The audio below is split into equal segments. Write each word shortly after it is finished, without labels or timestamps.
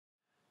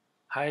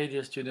Hi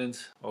dear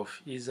students of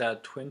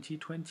ISA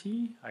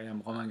 2020, I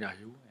am Romain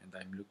Garioud and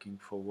I'm looking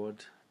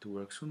forward to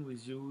work soon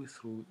with you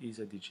through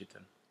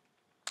isaDigital.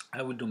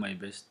 I will do my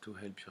best to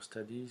help your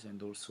studies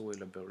and also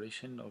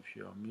elaboration of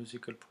your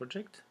musical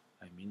project,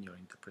 your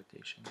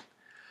interpretation.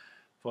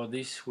 For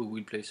this we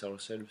will place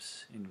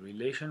ourselves in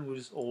relation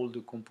with all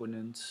the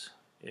components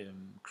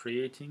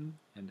creating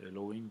and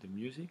allowing the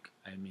music,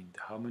 the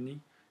harmony,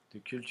 the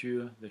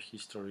culture, the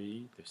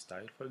history, the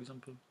style for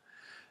example,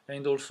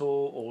 and also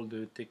all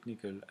the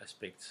technical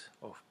aspects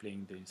of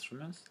playing the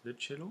instruments, the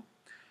cello,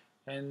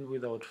 and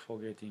without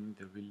forgetting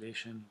the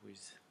relation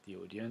with the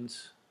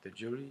audience, the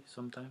jury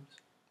sometimes.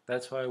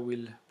 That's why I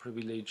will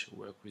privilege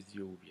work with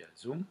you via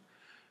Zoom,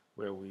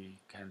 where we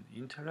can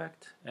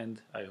interact, and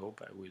I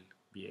hope I will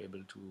be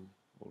able to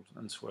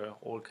answer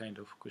all kind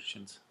of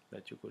questions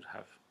that you could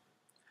have.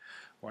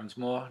 Once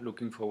more,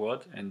 looking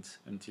forward, and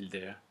until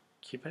there,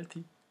 keep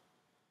healthy.